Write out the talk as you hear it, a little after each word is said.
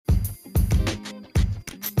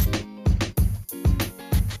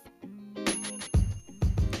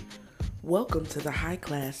Welcome to the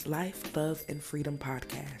Highclass Life, Love, and Freedom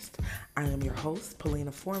podcast. I am your host, Paulina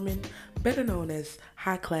Foreman, better known as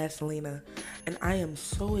Highclass Lena, and I am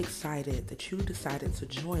so excited that you decided to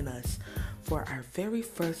join us for our very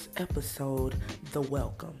first episode, The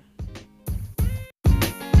Welcome.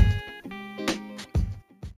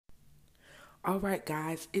 All right,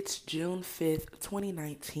 guys, it's June 5th,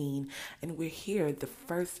 2019, and we're here, the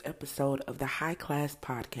first episode of the Highclass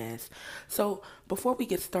podcast. So before we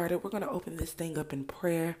get started, we're going to open this thing up in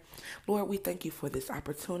prayer. Lord, we thank you for this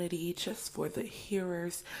opportunity, just for the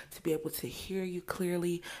hearers to be able to hear you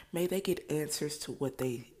clearly. May they get answers to what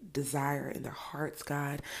they desire in their hearts,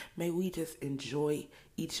 God. May we just enjoy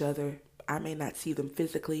each other. I may not see them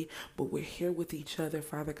physically, but we're here with each other,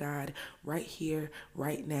 Father God, right here,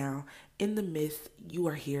 right now. In the midst, you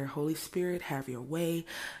are here. Holy Spirit, have your way.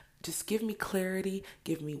 Just give me clarity,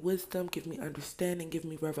 give me wisdom, give me understanding, give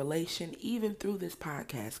me revelation, even through this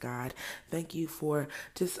podcast, God. Thank you for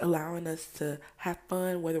just allowing us to have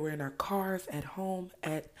fun, whether we're in our cars, at home,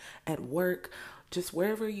 at work. Just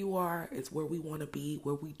wherever you are is where we want to be,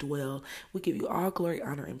 where we dwell. We give you all glory,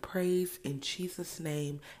 honor, and praise. In Jesus'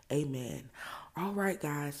 name, amen. All right,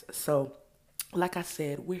 guys. So, like I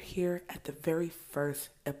said, we're here at the very first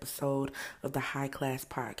episode of the Highclass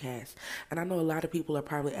podcast. And I know a lot of people are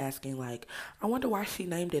probably asking, like, I wonder why she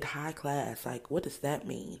named it Highclass. Like, what does that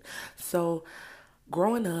mean? So,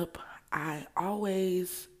 growing up, I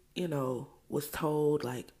always, was told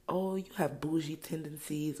like, oh, you have bougie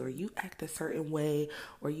tendencies, or you act a certain way,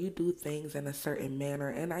 or you do things in a certain manner.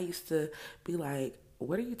 And I used to be like,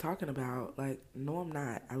 what are you talking about? Like, no, I'm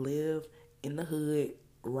not. I live in the hood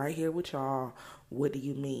right here with y'all. What do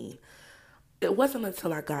you mean? It wasn't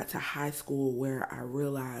until I got to high school where I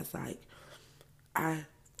realized like I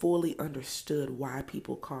fully understood why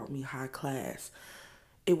people called me high class.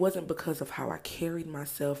 It wasn't because of how I carried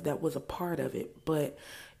myself. That was a part of it, but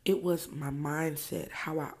it was my mindset,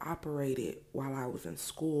 how I operated while I was in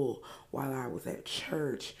school, while I was at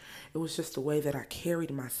church. It was just the way that I carried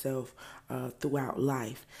myself throughout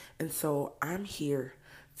life. And so I'm here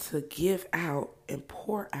to give out and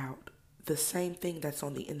pour out the same thing that's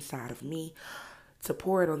on the inside of me, to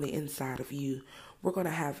pour it on the inside of you. We're going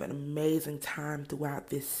to have an amazing time throughout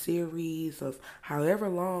this series of however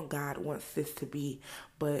long God wants this to be,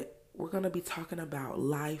 but we're going to be talking about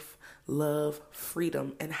life, love,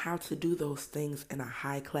 freedom, and how to do those things in a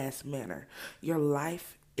high-class manner. Your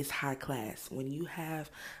life is high class. When you have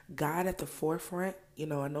God at the forefront, I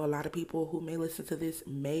know a lot of people who may listen to this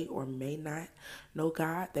may or may not know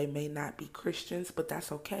God. They may not be Christians, but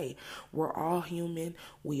that's okay. We're all human.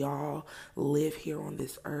 We all live here on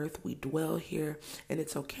this earth. We dwell here, and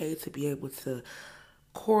it's okay to be able to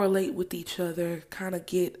correlate with each other, kind of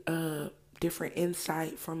get different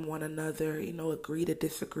insight from one another, agree to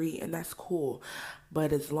disagree, and that's cool.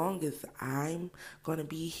 But as long as I'm going to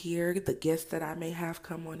be here, the guests that I may have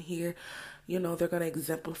come on here, they're going to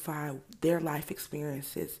exemplify their life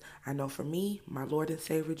experiences. I know for me, my Lord and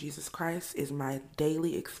Savior Jesus Christ is my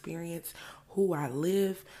daily experience, who I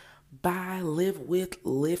live by, live with,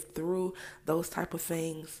 live through, those type of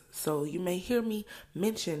things. So you may hear me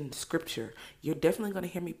mention scripture. You're definitely going to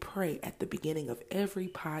hear me pray at the beginning of every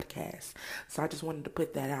podcast. So I just wanted to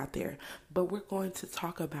put that out there. But we're going to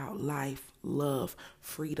talk about life, love,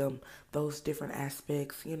 freedom, those different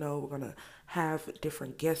aspects. We're going to have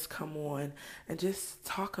different guests come on and just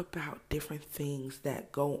talk about different things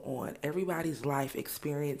that go on. Everybody's life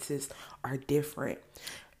experiences are different.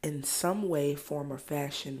 In some way, form, or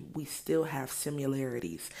fashion, we still have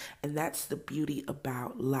similarities. And that's the beauty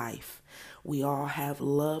about life. We all have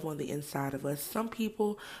love on the inside of us. Some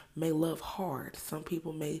people may love hard. Some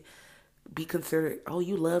people may be considered, oh,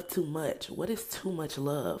 you love too much. What is too much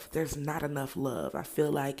love? There's not enough love. I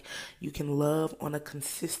feel like you can love on a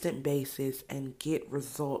consistent basis and get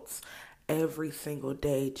results every single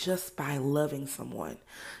day just by loving someone.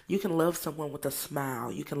 You can love someone with a smile.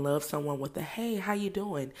 You can love someone with a, hey, how you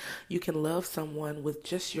doing? You can love someone with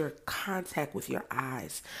just your contact with your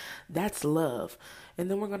eyes. That's love. And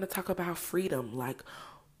then we're going to talk about freedom, like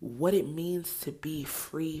what it means to be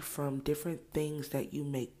free from different things that you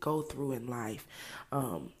may go through in life.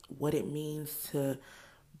 What it means to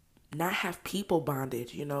not have people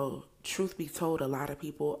bondage. Truth be told, a lot of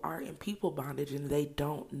people are in people bondage and they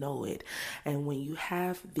don't know it. And when you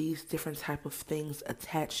have these different type of things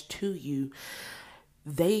attached to you,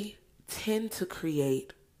 they tend to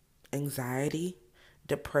create anxiety,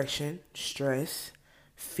 depression, stress,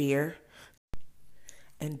 fear,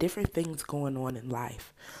 and different things going on in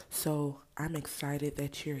life. So I'm excited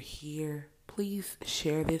that you're here. please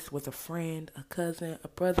share this with a friend, a cousin, a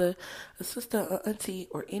brother, a sister, a auntie,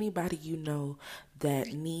 or anybody you know that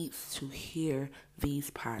needs to hear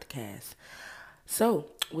these podcasts.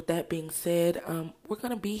 So, with that being said, we're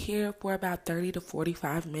going to be here for about 30 to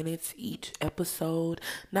 45 minutes each episode.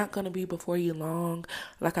 Not going to be before you long.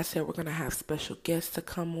 Like I said, we're going to have special guests to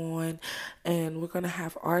come on, and we're going to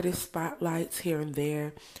have artist spotlights here and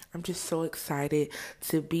there. I'm just so excited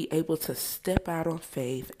to be able to step out on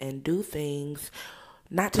faith and do things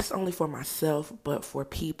not just only for myself, but for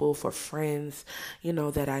people, for friends,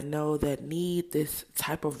 that I know that need this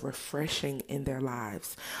type of refreshing in their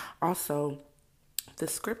lives. Also, the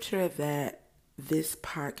scripture that this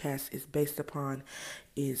podcast is based upon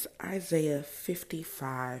is Isaiah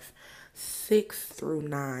 55, 6 through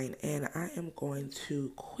 9. And I am going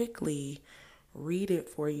to quickly read it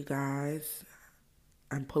for you guys.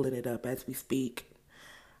 I'm pulling it up as we speak.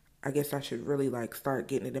 I guess I should really start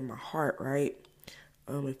getting it in my heart, right?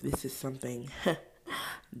 If this is something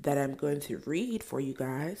that I'm going to read for you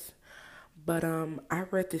guys. But I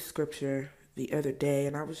read this scripture the other day,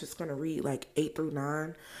 and I was just going to read 8 through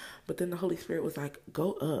 9, but then the Holy Spirit was like,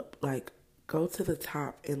 go up, go to the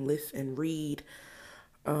top and listen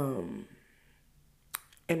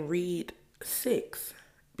and read 6,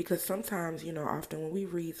 because sometimes, often when we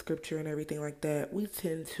read scripture and everything like that, we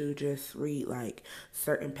tend to just read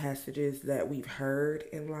certain passages that we've heard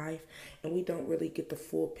in life, and we don't really get the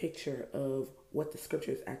full picture of what the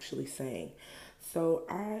scripture is actually saying. So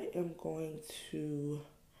I am going to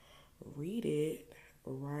read it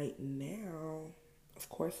right now. Of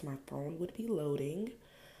course, my phone would be loading.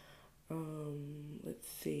 Let's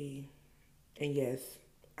see. And yes,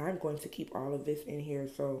 I'm going to keep all of this in here.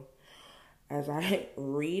 So as I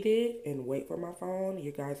read it and wait for my phone,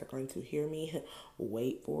 you guys are going to hear me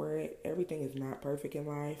wait for it. Everything is not perfect in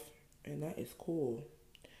life, and that is cool,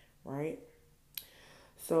 right?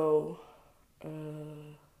 So,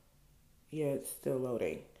 yeah, it's still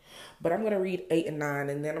loading. But I'm going to read 8 and 9,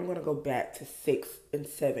 and then I'm going to go back to 6 and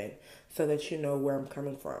 7 so that you know where I'm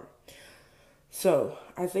coming from. So,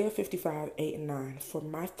 Isaiah 55, 8 and 9. For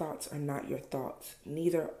my thoughts are not your thoughts,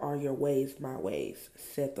 neither are your ways my ways,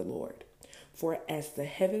 said the Lord. For as the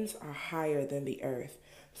heavens are higher than the earth,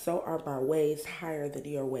 so are my ways higher than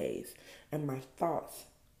your ways, and my thoughts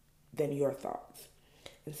than your thoughts.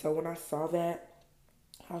 And so when I saw that,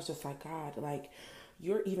 I was just like, God,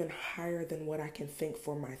 you're even higher than what I can think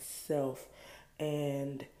for myself.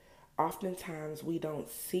 And oftentimes we don't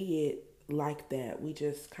see it like that. We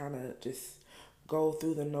just kind of just go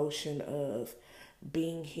through the notion of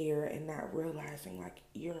being here and not realizing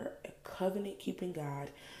you're a covenant keeping God.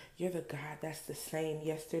 You're the God that's the same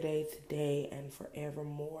yesterday, today, and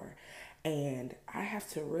forevermore. And I have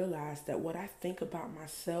to realize that what I think about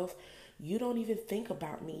myself, you don't even think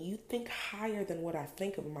about me. You think higher than what I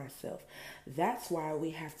think of myself. That's why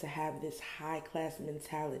we have to have this high class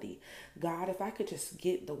mentality. God, if I could just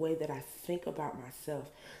get the way that I think about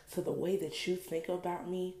myself to the way that you think about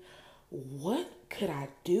me, what could I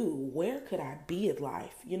do? Where could I be in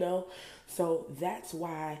life? So that's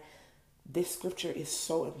why this scripture is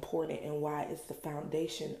so important and why it's the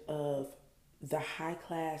foundation of the high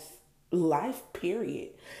class life, period.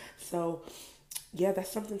 So yeah,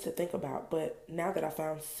 that's something to think about. But now that I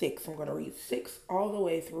found 6, I'm going to read 6 all the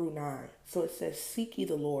way through 9. So it says, seek ye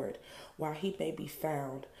the Lord while he may be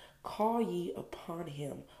found. Call ye upon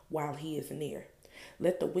him while he is near.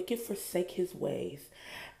 Let the wicked forsake his ways,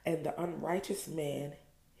 and the unrighteous man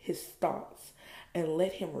his thoughts. And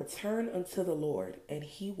let him return unto the Lord, and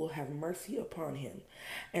he will have mercy upon him,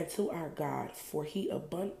 and to our God, for he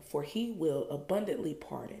will abundantly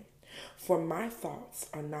pardon. For my thoughts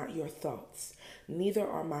are not your thoughts, neither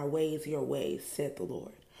are my ways your ways, said the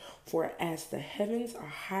Lord. For as the heavens are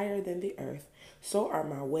higher than the earth, so are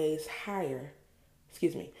my ways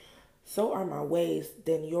so are my ways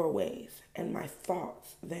than your ways, and my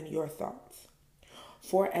thoughts than your thoughts.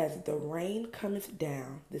 For as the rain cometh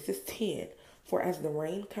down, this is 10, for as the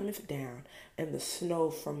rain cometh down, and the snow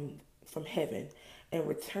from heaven, and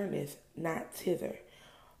returneth not thither,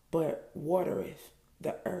 but watereth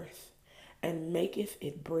the earth, and maketh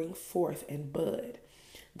it bring forth and bud,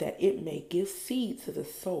 that it may give seed to the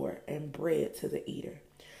sower and bread to the eater.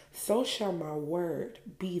 So shall my word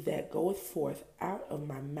be that goeth forth out of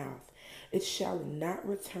my mouth. It shall not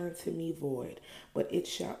return to me void, but it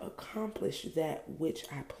shall accomplish that which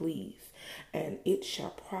I please, and it shall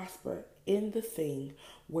prosper in the thing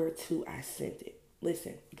whereto I sent it.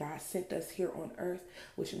 Listen, God sent us here on earth,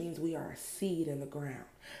 which means we are a seed in the ground.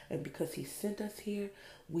 And because he sent us here,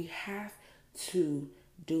 we have to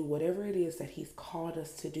do whatever it is that he's called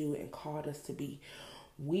us to do and called us to be.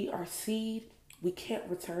 We are seed. We can't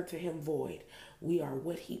return to him void. We are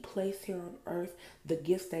what he placed here on earth. The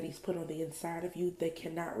gifts that he's put on the inside of you, they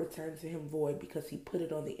cannot return to him void because he put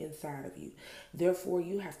it on the inside of you. Therefore,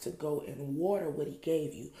 you have to go and water what he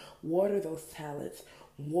gave you. Water those talents.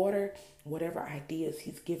 Water whatever ideas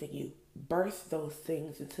he's given you. Birth those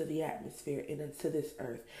things into the atmosphere and into this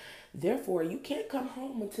earth. Therefore, you can't come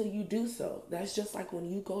home until you do so. That's just like when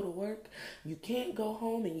you go to work. You can't go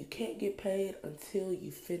home and you can't get paid until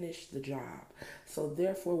you finish the job. So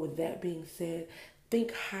therefore, with that being said,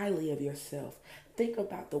 think highly of yourself. Think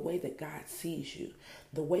about the way that God sees you.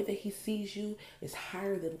 The way that he sees you is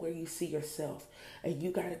higher than where you see yourself. And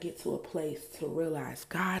you got to get to a place to realize,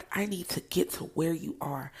 God, I need to get to where you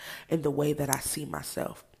are in the way that I see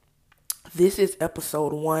myself. This is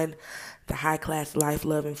episode 1, the High Class Life,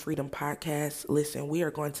 Love, and Freedom podcast. Listen, we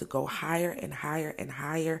are going to go higher and higher and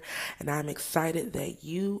higher, and I'm excited that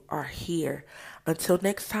you are here. Until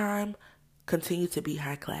next time, continue to be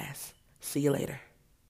high class. See you later.